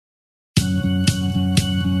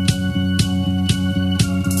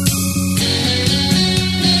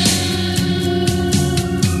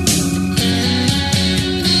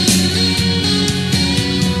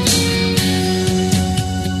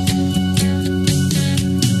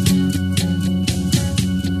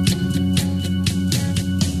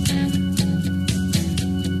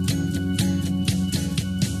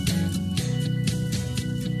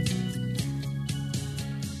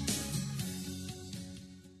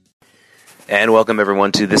And welcome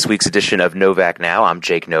everyone to this week's edition of Novak Now. I'm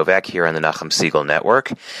Jake Novak here on the Nachum Segal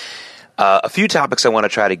Network. A few topics I want to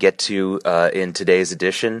try to get to in today's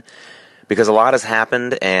edition, because a lot has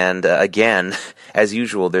happened, and again, as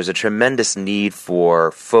usual, there's a tremendous need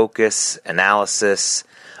for focus, analysis,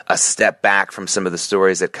 a step back from some of the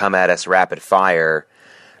stories that come at us rapid fire,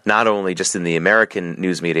 not only just in the American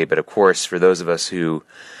news media, but of course for those of us who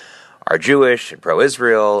are Jewish and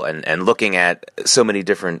pro-Israel and looking at so many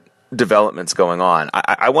different developments going on.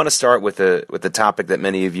 I want to start with a topic that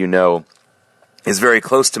many of you know is very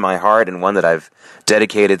close to my heart, and one that I've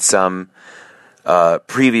dedicated some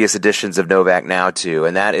previous editions of Novak Now to,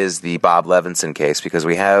 and that is the Bob Levinson case, because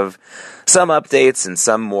we have some updates and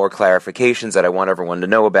some more clarifications that I want everyone to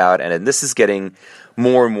know about, and this is getting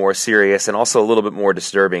more and more serious and also a little bit more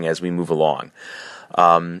disturbing as we move along.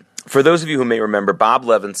 For those of you who may remember, Bob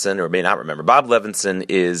Levinson, or may not remember, Bob Levinson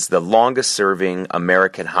is the longest-serving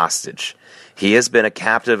American hostage. He has been a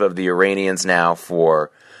captive of the Iranians now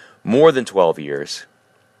for more than 12 years.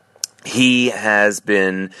 He has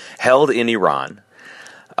been held in Iran.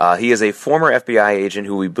 He is a former FBI agent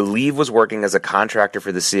who we believe was working as a contractor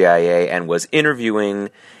for the CIA and was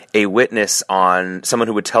interviewing a witness on someone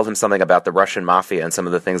who would tell him something about the Russian mafia and some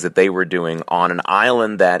of the things that they were doing on an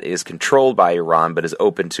island that is controlled by Iran but is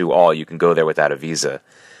open to all. You can go there without a visa.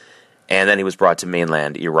 And then he was brought to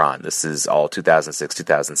mainland Iran. This is all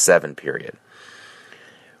 2006-2007 period.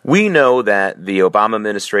 We know that the Obama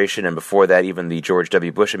administration, and before that even the George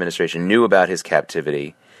W. Bush administration, knew about his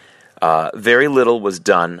captivity. Very little was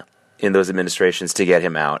done in those administrations to get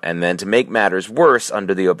him out. And then to make matters worse,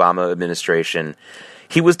 under the Obama administration,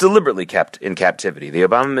 he was deliberately kept in captivity. The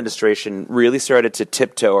Obama administration really started to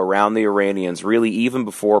tiptoe around the Iranians, really even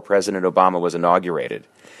before President Obama was inaugurated,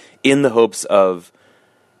 in the hopes of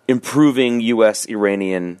improving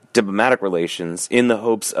U.S.-Iranian diplomatic relations, in the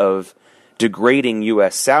hopes of degrading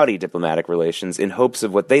U.S.-Saudi diplomatic relations, in hopes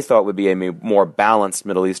of what they thought would be a more balanced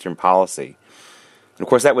Middle Eastern policy. And of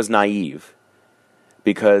course, that was naive,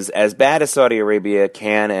 because as bad as Saudi Arabia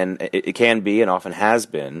can and it can be and often has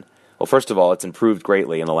been, well, first of all, it's improved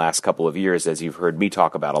greatly in the last couple of years, as you've heard me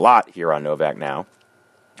talk about a lot here on Novak Now.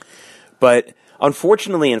 But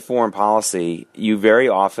unfortunately in foreign policy, you very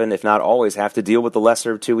often, if not always, have to deal with the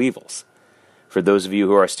lesser of two evils. For those of you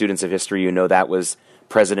who are students of history, you know that was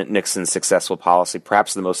President Nixon's successful policy,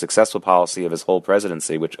 perhaps the most successful policy of his whole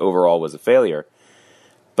presidency, which overall was a failure.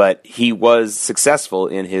 But he was successful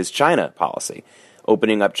in his China policy,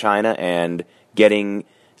 opening up China and getting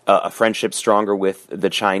a friendship stronger with the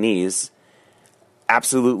Chinese.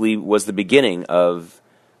 Absolutely was the beginning of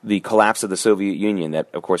the collapse of the Soviet Union that,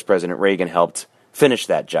 of course, President Reagan helped finish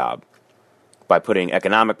that job by putting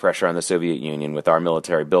economic pressure on the Soviet Union with our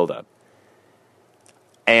military buildup.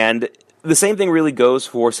 And the same thing really goes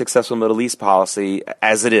for successful Middle East policy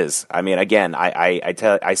as it is. I mean, again,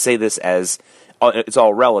 I say this as it's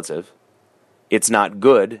all relative. It's not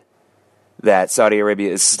good that Saudi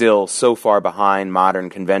Arabia is still so far behind modern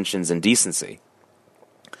conventions and decency.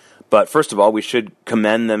 But first of all, we should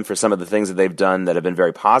commend them for some of the things that they've done that have been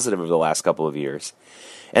very positive over the last couple of years.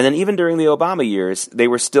 And then even during the Obama years, they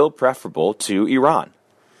were still preferable to Iran.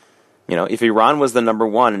 You know, if Iran was the number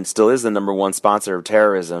one and still is the number one sponsor of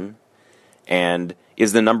terrorism and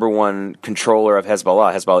is the number one controller of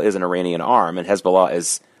Hezbollah, Hezbollah is an Iranian arm, and Hezbollah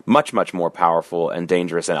is much, much more powerful and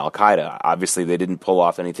dangerous than Al-Qaeda. Obviously, they didn't pull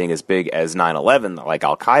off anything as big as 9/11 like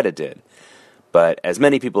Al-Qaeda did. But as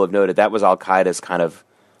many people have noted, that was Al-Qaeda's kind of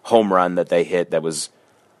home run that they hit that was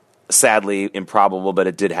sadly improbable, but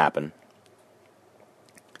it did happen.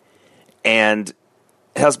 And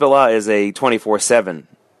Hezbollah is a 24/7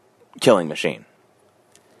 killing machine.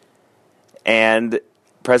 And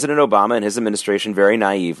President Obama and his administration, very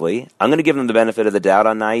naively, I'm going to give them the benefit of the doubt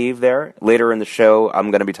on naive there. Later in the show,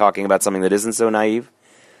 I'm going to be talking about something that isn't so naive.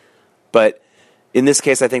 But in this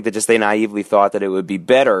case, I think that just they naively thought that it would be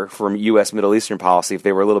better for U.S. Middle Eastern policy if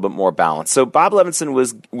they were a little bit more balanced. So Bob Levinson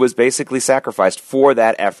was basically sacrificed for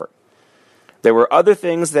that effort. There were other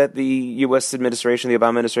things that the U.S. administration, the Obama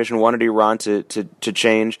administration, wanted Iran to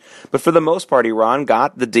change. But for the most part, Iran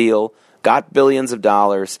got the deal, got billions of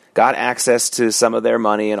dollars, got access to some of their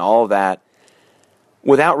money and all of that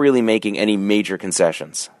without really making any major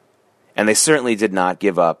concessions. And they certainly did not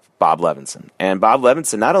give up Bob Levinson. And Bob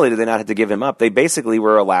Levinson, not only did they not have to give him up, they basically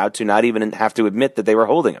were allowed to not even have to admit that they were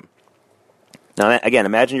holding him. Now, again,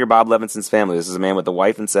 imagine you're Bob Levinson's family. This is a man with a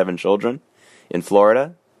wife and 7 children in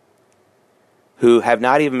Florida who have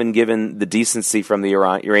not even been given the decency from the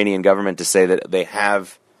Iranian government to say that they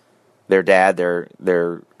have their dad,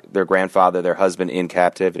 their grandfather, their husband in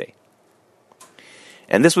captivity.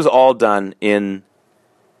 And this was all done in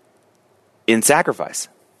in sacrifice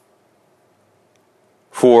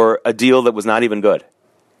for a deal that was not even good.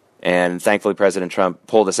 And thankfully, President Trump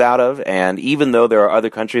pulled us out of. And even though there are other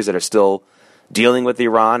countries that are still dealing with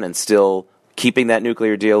Iran and still keeping that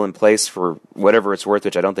nuclear deal in place for whatever it's worth,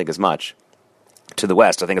 which I don't think is much, to the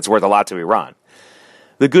West, I think it's worth a lot to Iran.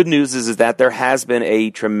 The good news is that there has been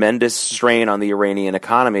a tremendous strain on the Iranian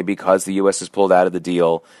economy because the U.S. has pulled out of the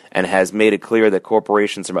deal and has made it clear that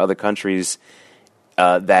corporations from other countries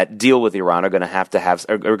that deal with Iran are going to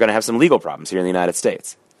have some legal problems here in the United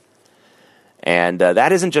States. And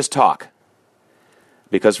that isn't just talk.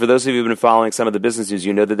 Because for those of you who have been following some of the business news,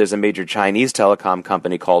 you know that there's a major Chinese telecom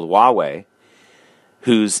company called Huawei,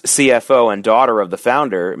 whose CFO and daughter of the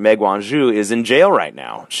founder, Meg Wanzhou, is in jail right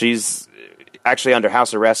now. She's actually under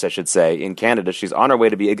house arrest, I should say, in Canada. She's on her way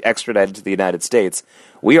to be extradited to the United States.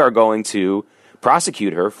 We are going to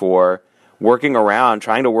prosecute her for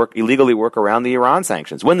trying to illegally work around the Iran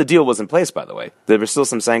sanctions. When the deal was in place, by the way. There were still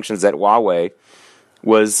some sanctions that Huawei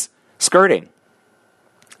was skirting.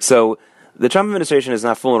 So the Trump administration is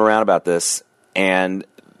not fooling around about this, and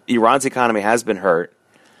Iran's economy has been hurt,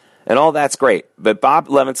 and all that's great. But Bob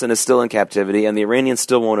Levinson is still in captivity, and the Iranians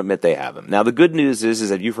still won't admit they have him. Now, the good news is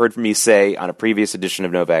that you've heard me say on a previous edition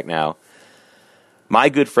of Novak Now, my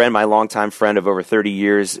good friend, my longtime friend of over 30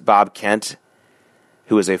 years, Bob Kent,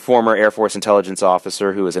 who is a former Air Force intelligence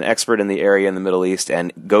officer, who is an expert in the area in the Middle East,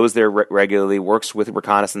 and goes there regularly, works with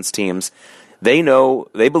reconnaissance teams. They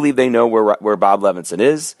believe they know where Bob Levinson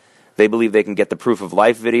is. They believe they can get the proof of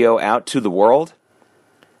life video out to the world.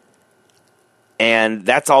 And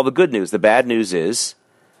that's all the good news. The bad news is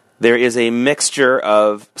there is a mixture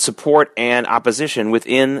of support and opposition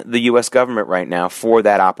within the U.S. government right now for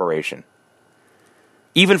that operation.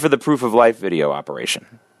 Even for the proof of life video operation.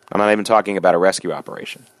 I'm not even talking about a rescue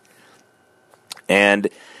operation. And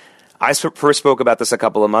I first spoke about this a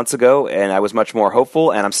couple of months ago, and I was much more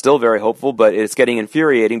hopeful, and I'm still very hopeful, but it's getting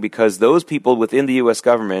infuriating because those people within the U.S.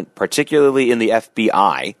 government, particularly in the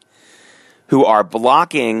FBI, who are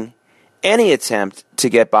blocking any attempt to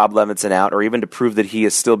get Bob Levinson out or even to prove that he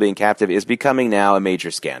is still being captive is becoming now a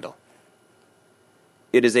major scandal.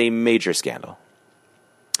 It is a major scandal.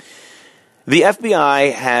 The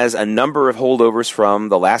FBI has a number of holdovers from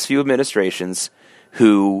the last few administrations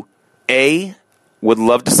who, A, would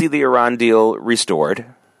love to see the Iran deal restored,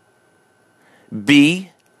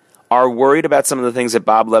 B, are worried about some of the things that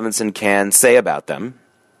Bob Levinson can say about them.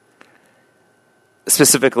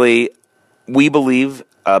 Specifically, we believe,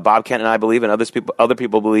 Bob Kent and I believe, and other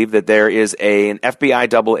people believe that there is an FBI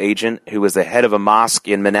double agent who is the head of a mosque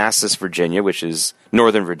in Manassas, Virginia, which is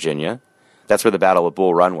Northern Virginia. That's where the Battle of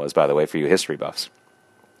Bull Run was, by the way, for you history buffs.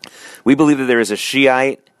 We believe that there is a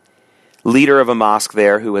Shiite leader of a mosque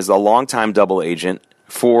there who is a longtime double agent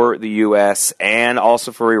for the U.S. and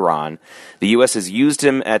also for Iran. The U.S. has used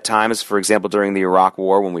him at times, for example, during the Iraq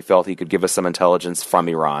War when we felt he could give us some intelligence from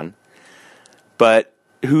Iran, but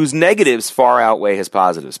whose negatives far outweigh his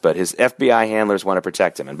positives. But his FBI handlers want to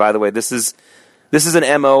protect him. And by the way, this is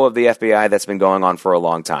an MO of the FBI that's been going on for a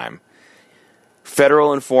long time.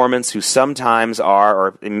 Federal informants who sometimes are,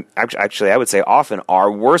 or actually I would say often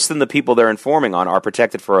are, worse than the people they're informing on are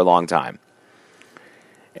protected for a long time.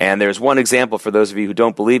 And there's one example for those of you who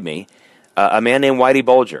don't believe me. A man named Whitey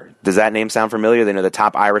Bulger. Does that name sound familiar? They know the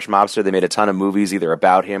top Irish mobster. They made a ton of movies either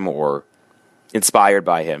about him or inspired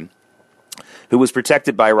by him. Who was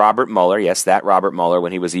protected by Robert Mueller. Yes, that Robert Mueller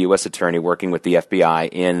when he was a U.S. attorney working with the FBI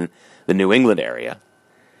in the New England area.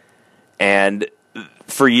 And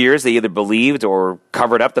for years, they either believed or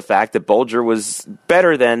covered up the fact that Bulger was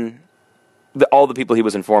better than all the people he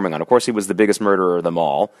was informing on. Of course, he was the biggest murderer of them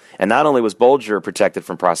all. And not only was Bulger protected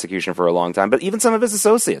from prosecution for a long time, but even some of his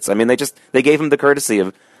associates. I mean, they gave him the courtesy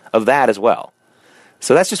of that as well.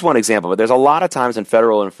 So that's just one example. But there's a lot of times when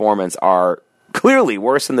federal informants are clearly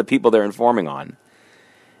worse than the people they're informing on.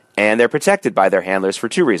 And they're protected by their handlers for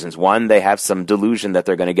two reasons. One, they have some delusion that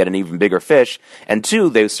they're going to get an even bigger fish. And two,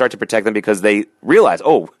 they start to protect them because they realize,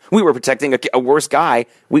 oh, we were protecting a worse guy.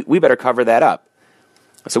 We better cover that up.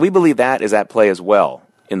 So we believe that is at play as well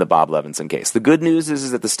in the Bob Levinson case. The good news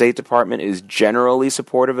is that the State Department is generally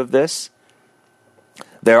supportive of this.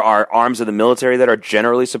 There are arms of the military that are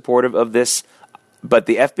generally supportive of this. But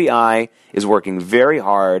the FBI is working very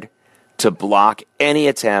hard to block any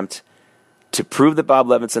attempt to prove that Bob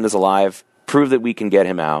Levinson is alive, prove that we can get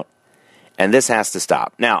him out, and this has to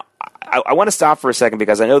stop. Now, I want to stop for a second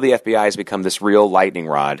because I know the FBI has become this real lightning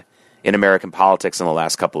rod in American politics in the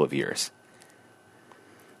last couple of years.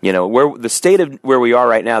 You know, where the state of where we are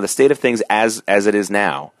right now, the state of things as it is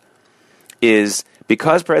now, is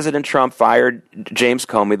because President Trump fired James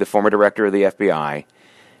Comey, the former director of the FBI,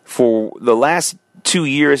 For the last 2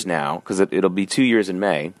 years now, because it'll be 2 years in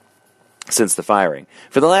May since the firing,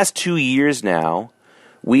 for the last 2 years now,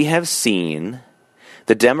 we have seen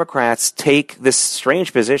the Democrats take this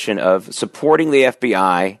strange position of supporting the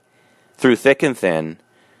FBI through thick and thin,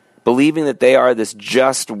 believing that they are this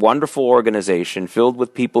just, wonderful organization filled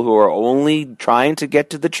with people who are only trying to get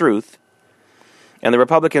to the truth. And the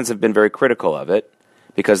Republicans have been very critical of it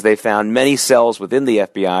because they found many cells within the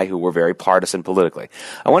FBI who were very partisan politically.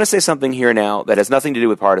 I want to say something here now that has nothing to do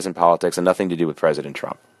with partisan politics and nothing to do with President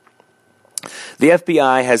Trump. The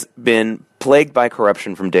FBI has been plagued by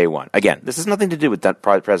corruption from day one. Again, this has nothing to do with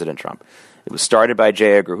President Trump. It was started by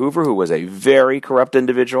J. Edgar Hoover, who was a very corrupt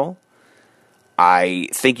individual. I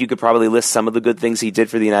think you could probably list some of the good things he did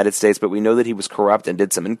for the United States, but we know that he was corrupt and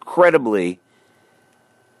did some incredibly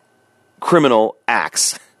criminal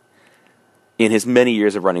acts in his many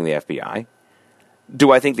years of running the FBI.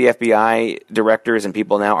 Do I think the FBI directors and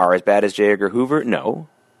people now are as bad as J. Edgar Hoover? No.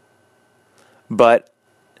 But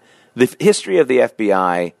the history of the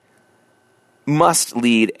FBI must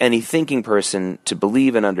lead any thinking person to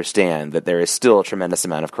believe and understand that there is still a tremendous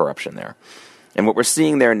amount of corruption there. And what we're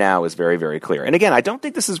seeing there now is very, very clear. And again, I don't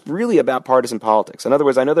think this is really about partisan politics. In other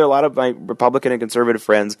words, I know there are a lot of my Republican and conservative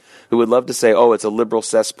friends who would love to say, oh, it's a liberal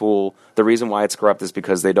cesspool. The reason why it's corrupt is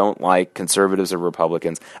because they don't like conservatives or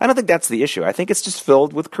Republicans. I don't think that's the issue. I think it's just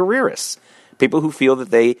filled with careerists, people who feel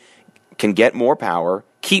that they can get more power,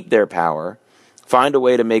 keep their power, find a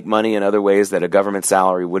way to make money in other ways that a government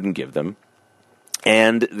salary wouldn't give them,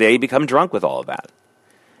 and they become drunk with all of that.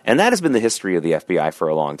 And that has been the history of the FBI for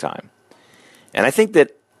a long time. And I think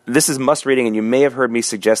that this is must reading, and you may have heard me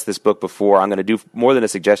suggest this book before. I'm going to do more than a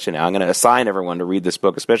suggestion now. I'm going to assign everyone to read this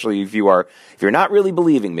book, especially if you're not really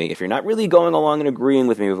believing me, if you're not really going along and agreeing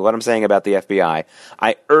with me with what I'm saying about the FBI.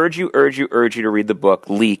 I urge you to read the book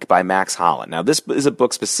Leak by Max Holland. Now, this is a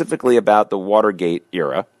book specifically about the Watergate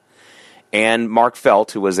era, and Mark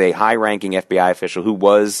Felt, who was a high-ranking FBI official who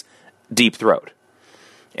was Deep Throat.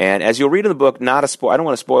 And as you'll read in the book, I don't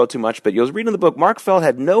want to spoil too much, but you'll read in the book, Mark Felt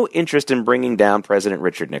had no interest in bringing down President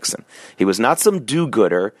Richard Nixon. He was not some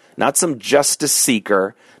do-gooder, not some justice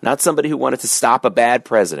seeker, not somebody who wanted to stop a bad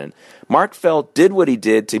president. Mark Felt did what he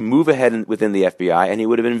did to move ahead within the FBI, and he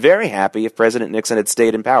would have been very happy if President Nixon had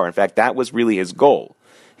stayed in power. In fact, that was really his goal.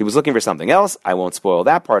 He was looking for something else. I won't spoil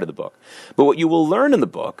that part of the book. But what you will learn in the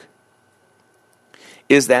book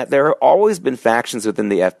is that there have always been factions within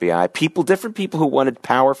the FBI, different people who wanted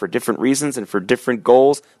power for different reasons and for different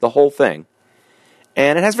goals, the whole thing.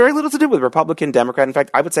 And it has very little to do with Republican, Democrat. In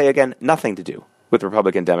fact, I would say, again, nothing to do with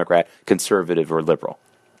Republican, Democrat, conservative, or liberal.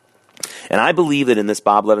 And I believe that in this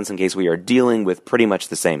Bob Levinson case, we are dealing with pretty much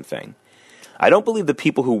the same thing. I don't believe the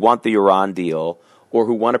people who want the Iran deal or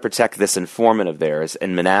who want to protect this informant of theirs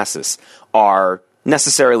in Manassas are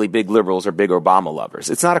necessarily big liberals or big Obama lovers.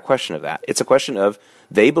 It's not a question of that. It's a question of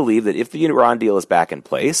they believe that if the Iran deal is back in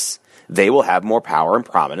place, they will have more power and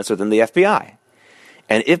prominence within the FBI.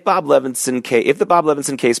 And if the Bob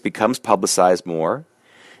Levinson case becomes publicized more,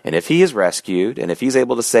 and if he is rescued, and if he's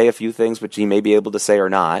able to say a few things which he may be able to say or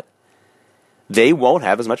not, they won't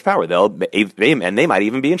have as much power. They might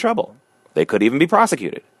even be in trouble. They could even be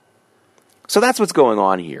prosecuted. So that's what's going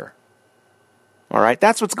on here. All right,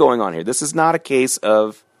 that's what's going on here. This is not a case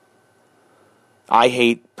of I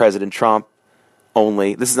hate President Trump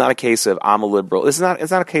only. This is not a case of I'm a liberal. It's not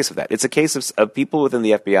a case of that. It's a case of people within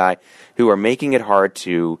the FBI who are making it hard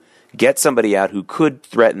to get somebody out who could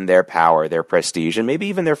threaten their power, their prestige, and maybe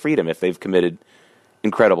even their freedom if they've committed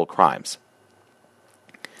incredible crimes.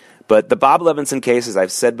 But the Bob Levinson case, as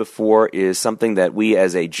I've said before, is something that we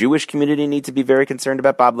as a Jewish community need to be very concerned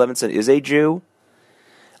about. Bob Levinson is a Jew.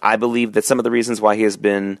 I believe that some of the reasons why he has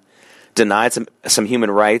been denied some human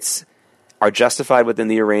rights are justified within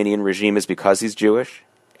the Iranian regime is because he's Jewish.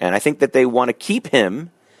 And I think that they want to keep him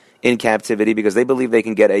in captivity because they believe they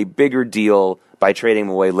can get a bigger deal by trading him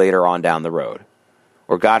away later on down the road.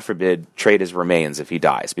 Or, God forbid, trade his remains if he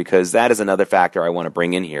dies, because that is another factor I want to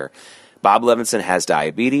bring in here. Bob Levinson has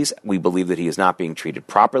diabetes. We believe that he is not being treated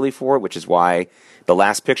properly for it, which is why the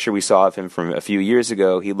last picture we saw of him from a few years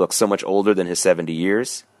ago, he looks so much older than his 70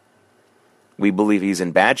 years. We believe he's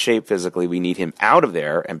in bad shape physically. We need him out of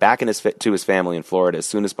there and back to his family in Florida as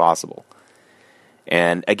soon as possible.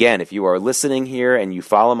 And again, if you are listening here and you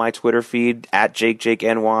follow my Twitter feed at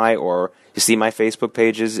JakeNY, or you see my Facebook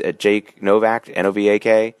pages at Jake Novak,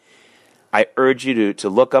 Novak, I urge you to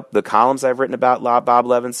look up the columns I've written about Bob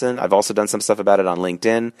Levinson. I've also done some stuff about it on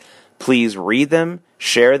LinkedIn. Please read them,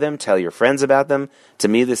 share them, tell your friends about them. To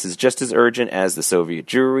me, this is just as urgent as the Soviet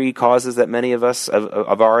Jewry causes that many of us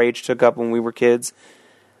of our age took up when we were kids.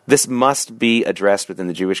 This must be addressed within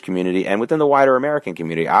the Jewish community and within the wider American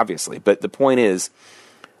community, obviously. But the point is,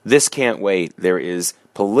 this can't wait. There is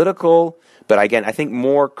political, but again, I think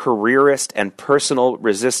more careerist and personal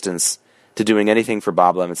resistance to doing anything for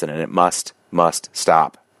Bob Levinson, and it must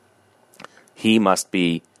stop. He must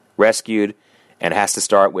be rescued, and it has to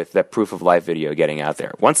start with that proof of life video getting out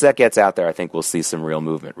there. Once that gets out there, I think we'll see some real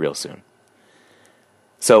movement real soon.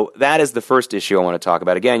 So that is the first issue I want to talk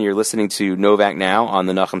about. Again, you're listening to Novak Now on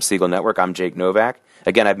the Nachum Segal Network. I'm Jake Novak.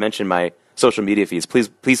 Again, I've mentioned my social media feeds.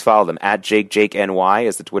 Please follow them. At JakeNY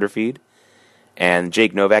is the Twitter feed. And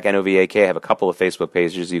Jake Novak, N-O-V-A-K. I have a couple of Facebook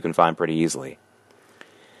pages you can find pretty easily.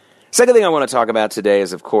 Second thing I want to talk about today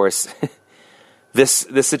is, of course, this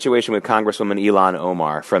situation with Congresswoman Ilhan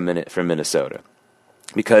Omar from Minnesota.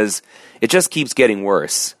 Because it just keeps getting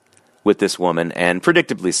worse with this woman, and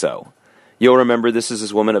predictably so. You'll remember this is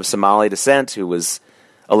this woman of Somali descent who was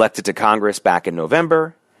elected to Congress back in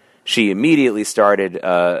November. She immediately started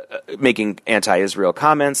making anti-Israel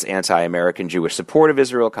comments, anti-American Jewish support of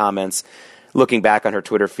Israel comments. Looking back on her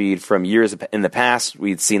Twitter feed from years in the past,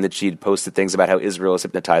 we'd seen that she'd posted things about how Israel has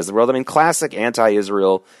hypnotized the world. I mean, classic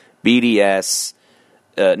anti-Israel, BDS,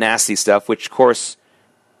 nasty stuff, which, of course,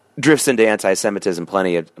 drifts into anti-Semitism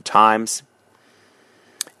plenty of times.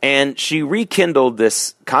 And she rekindled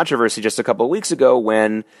this controversy just a couple of weeks ago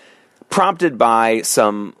when, prompted by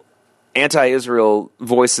some anti-Israel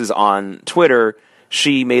voices on Twitter,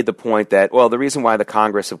 she made the point that, well, the reason why the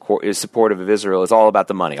Congress is supportive of Israel is all about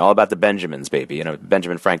the money, all about the Benjamins, baby. You know,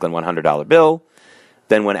 Benjamin Franklin $100 bill.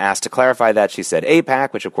 Then when asked to clarify that, she said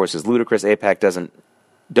AIPAC, which of course is ludicrous. AIPAC doesn't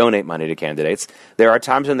donate money to candidates. There are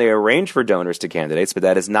times when they arrange for donors to candidates, but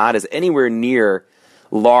that is not as anywhere near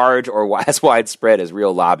large or as widespread as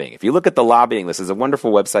real lobbying. If you look at the lobbying list, there's a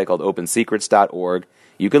wonderful website called opensecrets.org.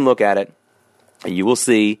 You can look at it, and you will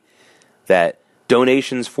see that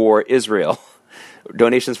donations for Israel,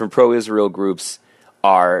 donations from pro-Israel groups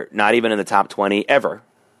are not even in the top 20 ever,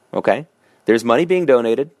 okay? There's money being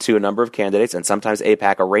donated to a number of candidates, and sometimes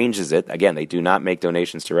AIPAC arranges it. Again, they do not make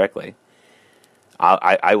donations directly.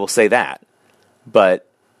 I will say that. But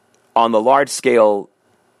on the large scale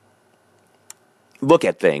look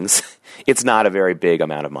at things, it's not a very big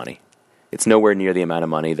amount of money. It's nowhere near the amount of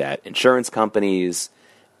money that insurance companies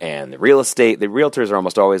and the realtors are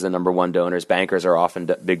almost always the number one donors. Bankers are often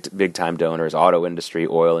big-time donors, auto industry,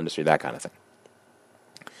 oil industry, that kind of thing.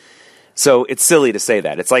 So it's silly to say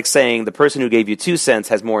that. It's like saying the person who gave you 2 cents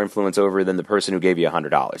has more influence over than the person who gave you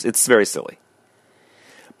 $100. It's very silly.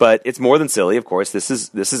 But it's more than silly, of course. This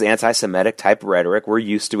is anti-Semitic type rhetoric. We're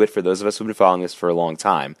used to it for those of us who've been following this for a long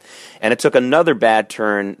time. And it took another bad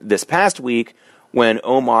turn this past week when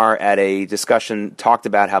Omar, at a discussion, talked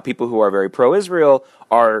about how people who are very pro-Israel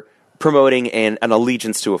are promoting an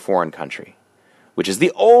allegiance to a foreign country, which is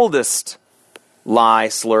the oldest lie,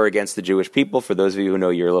 slur against the Jewish people. For those of you who know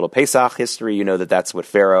your little Pesach history, you know that that's what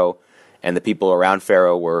Pharaoh and the people around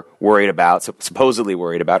Pharaoh were worried about, supposedly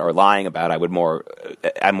worried about, or lying about,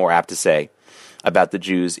 I'm more apt to say, about the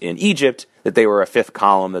Jews in Egypt, that they were a fifth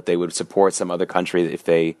column, that they would support some other country if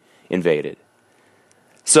they invaded.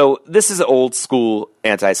 So this is old school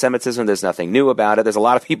anti-Semitism. There's nothing new about it. There's a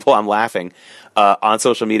lot of people, I'm laughing, on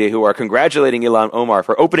social media who are congratulating Ilhan Omar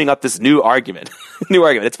for opening up this new argument. New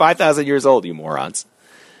argument. It's 5,000 years old, you morons.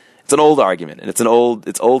 It's an old argument, and it's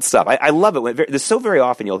old stuff. I love it. There's so very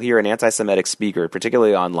often you'll hear an anti-Semitic speaker,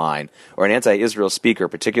 particularly online, or an anti-Israel speaker,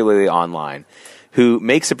 particularly online, who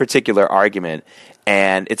makes a particular argument,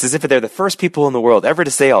 and it's as if they're the first people in the world ever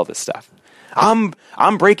to say all this stuff. I'm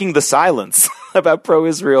breaking the silence about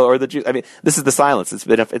pro-Israel or the Jews. I mean, this is the silence. It's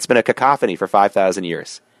been a cacophony for 5,000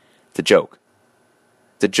 years. It's a joke.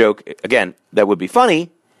 It's a joke, again, that would be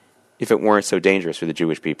funny if it weren't so dangerous for the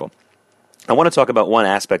Jewish people. I want to talk about one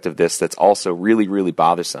aspect of this that's also really, really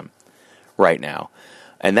bothersome right now,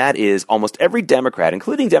 and that is almost every Democrat,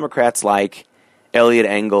 including Democrats like Elliot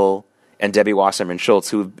Engel and Debbie Wasserman Schultz,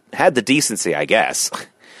 who've had the decency, I guess,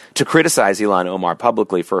 to criticize Ilhan Omar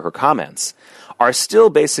publicly for her comments, are still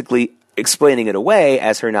basically explaining it away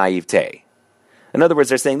as her naivete. In other words,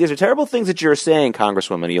 they're saying, these are terrible things that you're saying,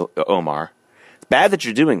 Congresswoman Omar. It's bad that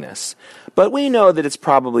you're doing this, but we know that it's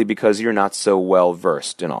probably because you're not so well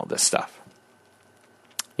versed in all this stuff.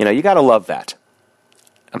 You know, you got to love that.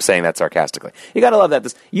 I'm saying that sarcastically. You got to love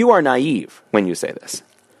that. You are naive when you say this.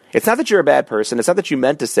 It's not that you're a bad person. It's not that you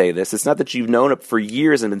meant to say this. It's not that you've known it for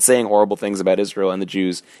years and been saying horrible things about Israel and the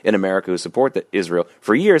Jews in America who support Israel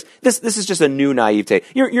for years. This is just a new naivete.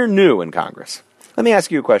 You're new in Congress. Let me ask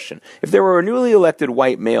you a question. If there were a newly elected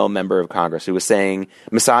white male member of Congress who was saying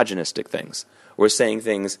misogynistic things, or saying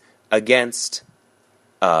things against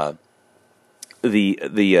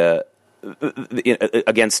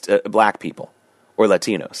against black people or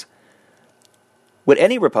Latinos. Would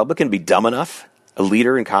any Republican be dumb enough, a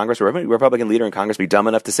leader in Congress, or a Republican leader in Congress, be dumb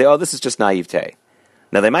enough to say, "Oh, this is just naivete"?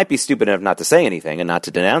 Now, they might be stupid enough not to say anything and not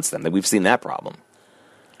to denounce them. We've seen that problem.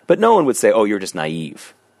 But no one would say, "Oh, you're just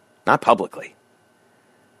naive." Not publicly.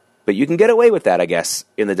 But you can get away with that, I guess,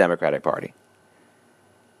 in the Democratic Party.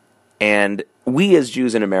 And we as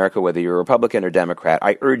Jews in America, whether you're Republican or Democrat,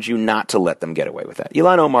 I urge you not to let them get away with that.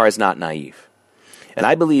 Ilhan Omar is not naive. And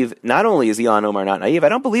I believe, not only is Ilhan Omar not naive, I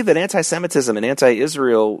don't believe that anti-Semitism and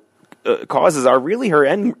anti-Israel causes are really her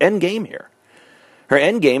end game here. Her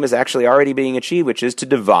end game is actually already being achieved, which is to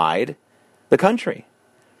divide the country.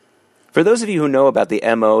 For those of you who know about the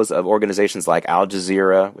MOs of organizations like Al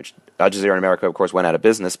Jazeera, which Al Jazeera in America, of course, went out of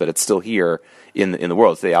business, but it's still here in the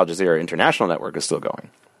world. So the Al Jazeera International Network is still going.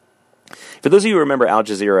 For those of you who remember Al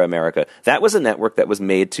Jazeera America, that was a network that was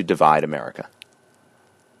made to divide America.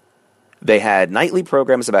 They had nightly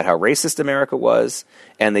programs about how racist America was,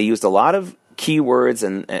 and they used a lot of keywords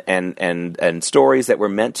and stories that were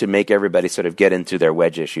meant to make everybody sort of get into their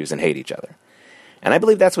wedge issues and hate each other. And I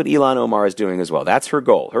believe that's what Ilhan Omar is doing as well. That's her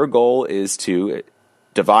goal. Her goal is to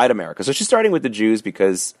divide America. So she's starting with the Jews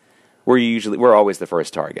because we're always the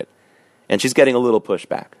first target. And she's getting a little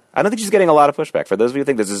pushback. I don't think she's getting a lot of pushback. For those of you who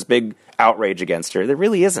think there's this big outrage against her, there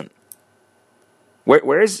really isn't.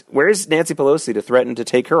 Where's Nancy Pelosi to threaten to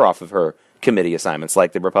take her off of her committee assignments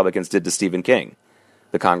like the Republicans did to Stephen King,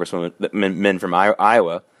 the congressman from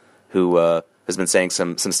Iowa, who has been saying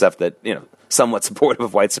some stuff that, somewhat supportive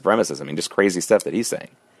of white supremacism. I mean, just crazy stuff that he's saying.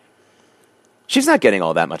 She's not getting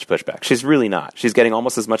all that much pushback. She's really not. She's getting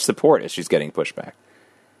almost as much support as she's getting pushback.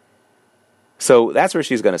 So that's where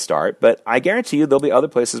she's going to start. But I guarantee you there'll be other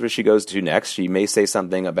places where she goes to next. She may say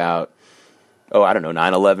something about,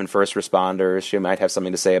 9/11 first responders. She might have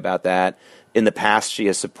something to say about that. In the past, she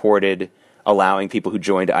has supported allowing people who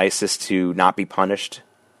joined ISIS to not be punished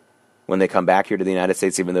when they come back here to the United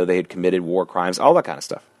States, even though they had committed war crimes, all that kind of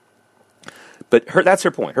stuff. But that's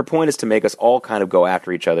her point. Her point is to make us all kind of go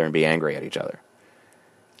after each other and be angry at each other.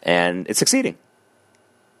 And it's succeeding.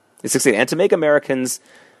 It's succeeding. And to make Americans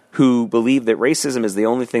who believe that racism is the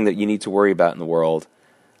only thing that you need to worry about in the world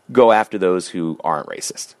go after those who aren't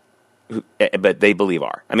racist, but they believe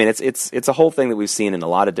are. I mean, it's a whole thing that we've seen in a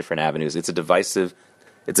lot of different avenues. It's a divisive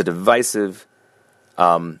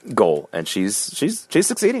goal, and she's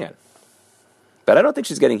succeeding at it. But I don't think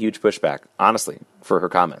she's getting huge pushback, honestly, for her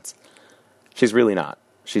comments. She's really not.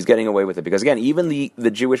 She's getting away with it because, again, even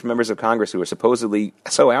the Jewish members of Congress who are supposedly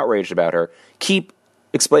so outraged about her keep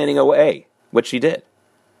explaining away what she did,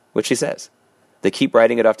 what she says. They keep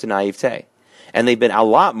writing it off to naivete. And they've been a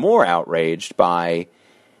lot more outraged by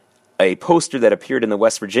a poster that appeared in the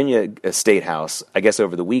West Virginia State House, I guess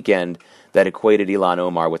over the weekend, that equated Ilhan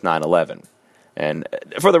Omar with 9/11. And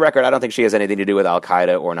for the record, I don't think she has anything to do with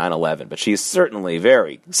Al-Qaeda or 9/11, but she's certainly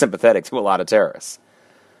very sympathetic to a lot of terrorists.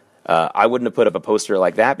 I wouldn't have put up a poster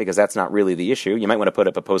like that because that's not really the issue. You might want to put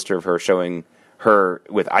up a poster of her showing her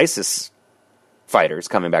with ISIS fighters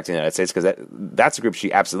coming back to the United States because that's a group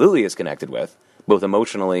she absolutely is connected with, both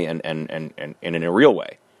emotionally and in a real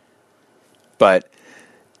way. But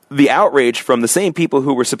the outrage from the same people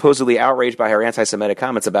who were supposedly outraged by her anti-Semitic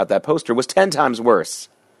comments about that poster was 10 times worse.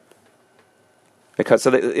 Because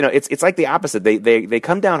it's like the opposite. They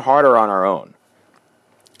come down harder on our own.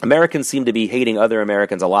 Americans seem to be hating other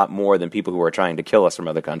Americans a lot more than people who are trying to kill us from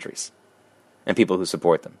other countries and people who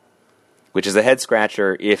support them, which is a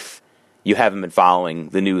head-scratcher if you haven't been following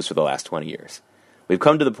the news for the last 20 years. We've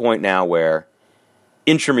come to the point now where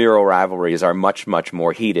intramural rivalries are much, much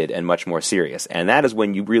more heated and much more serious. And that is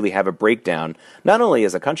when you really have a breakdown, not only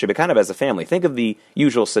as a country, but kind of as a family. Think of the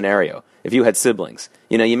usual scenario. If you had siblings,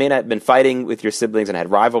 you may not have been fighting with your siblings and had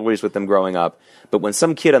rivalries with them growing up, but when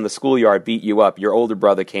some kid on the schoolyard beat you up, your older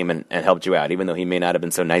brother came and helped you out, even though he may not have been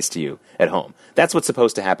so nice to you at home. That's what's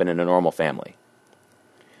supposed to happen in a normal family.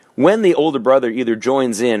 When the older brother either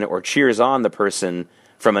joins in or cheers on the person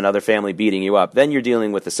from another family beating you up, then you're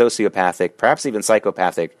dealing with a sociopathic, perhaps even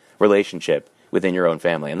psychopathic relationship within your own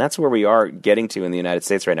family. And that's where we are getting to in the United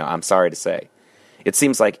States right now, I'm sorry to say. It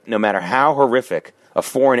seems like no matter how horrific a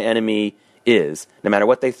foreign enemy is, no matter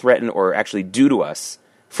what they threaten or actually do to us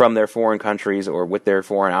from their foreign countries or with their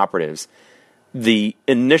foreign operatives, the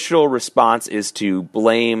initial response is to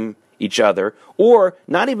blame each other, or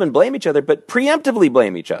not even blame each other, but preemptively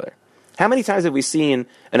blame each other. How many times have we seen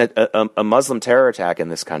a Muslim terror attack in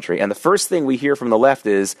this country, and the first thing we hear from the left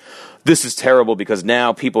is, this is terrible because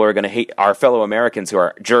now people are going to hate, our fellow Americans who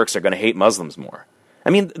are jerks are going to hate Muslims more. I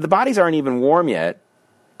mean, the bodies aren't even warm yet,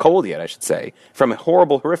 cold yet, I should say, from a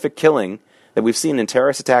horrible, horrific killing that we've seen in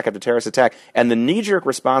terrorist attack after terrorist attack, and the knee-jerk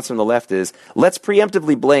response from the left is, let's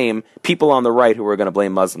preemptively blame people on the right who are going to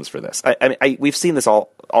blame Muslims for this. We've seen this all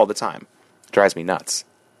the time. It drives me nuts.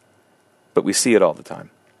 But we see it all the time.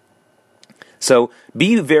 So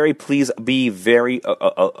be very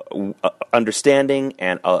understanding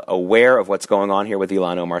and aware of what's going on here with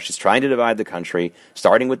Ilhan Omar. She's trying to divide the country,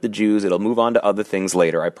 starting with the Jews. It'll move on to other things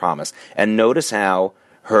later, I promise. And notice how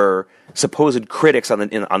her supposed critics on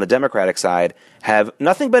the Democratic side have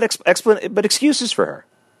nothing but excuses for her.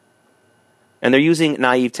 And they're using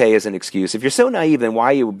naivete as an excuse. If you're so naive, then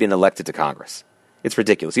why have you been elected to Congress? It's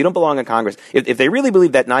ridiculous. You don't belong in Congress. If they really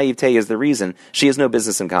believe that naivete is the reason, she has no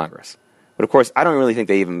business in Congress. But of course, I don't really think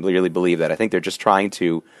they even really believe that. I think they're just trying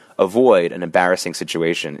to avoid an embarrassing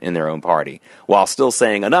situation in their own party, while still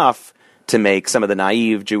saying enough to make some of the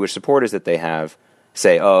naive Jewish supporters that they have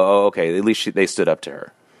say, oh okay, at least they stood up to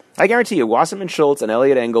her. I guarantee you, Wasserman Schultz and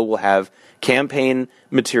Elliot Engel will have campaign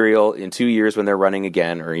material in 2 years when they're running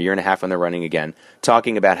again, or a year and a half when they're running again,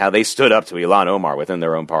 talking about how they stood up to Ilhan Omar within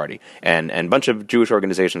their own party, and a bunch of Jewish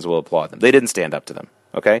organizations will applaud them. They didn't stand up to them,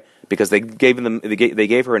 okay? Because they gave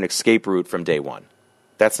her an escape route from day one.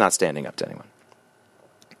 That's not standing up to anyone.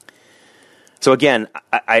 So again,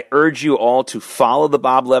 I urge you all to follow the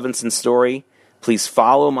Bob Levinson story. Please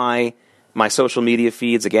follow my social media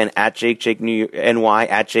feeds. Again, at JakeNY,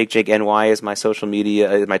 at JakeNY is my social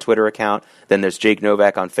media, my Twitter account. Then there's Jake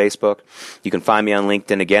Novak on Facebook. You can find me on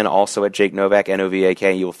LinkedIn, again, also at Jake Novak, Novak.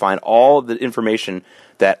 You will find all of the information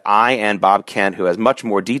that I and Bob Kent, who has much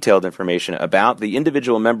more detailed information about the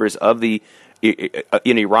individual members of the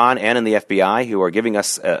in Iran and in the FBI who are giving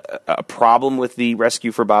us a problem with the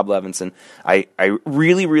rescue for Bob Levinson. I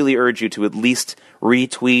really, really urge you to at least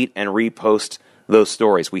retweet and repost those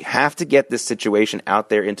stories. We have to get this situation out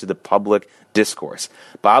there into the public discourse.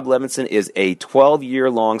 Bob Levinson is a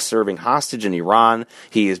 12-year-long serving hostage in Iran.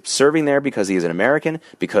 He is serving there because he is an American,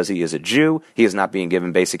 because he is a Jew. He is not being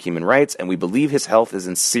given basic human rights, and we believe his health is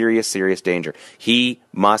in serious, serious danger. He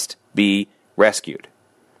must be rescued.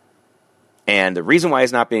 And the reason why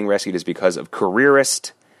he's not being rescued is because of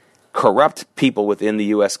careerist, corrupt people within the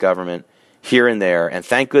U.S. government here and there. And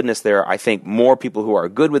thank goodness there are, I think, more people who are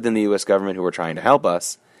good within the U.S. government who are trying to help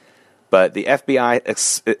us. But the FBI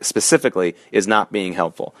specifically is not being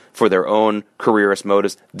helpful for their own careerist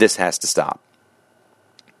motives. This has to stop.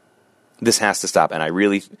 This has to stop. And I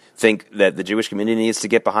really think that the Jewish community needs to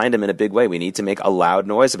get behind him in a big way. We need to make a loud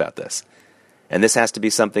noise about this. And this has to be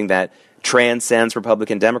something that transcends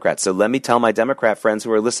Republican Democrats. So let me tell my Democrat friends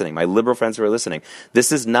who are listening, my liberal friends who are listening,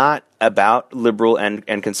 this is not about liberal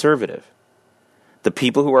and conservative. The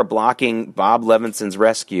people who are blocking Bob Levinson's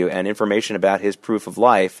rescue and information about his proof of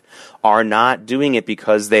life are not doing it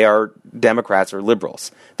because they are Democrats or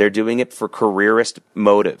liberals. They're doing it for careerist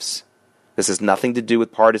motives. This has nothing to do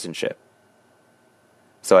with partisanship.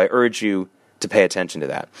 So I urge you to pay attention to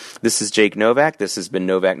that. This is Jake Novak. This has been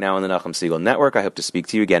Novak Now on the Nachum Segal Network. I hope to speak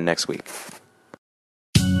to you again next week.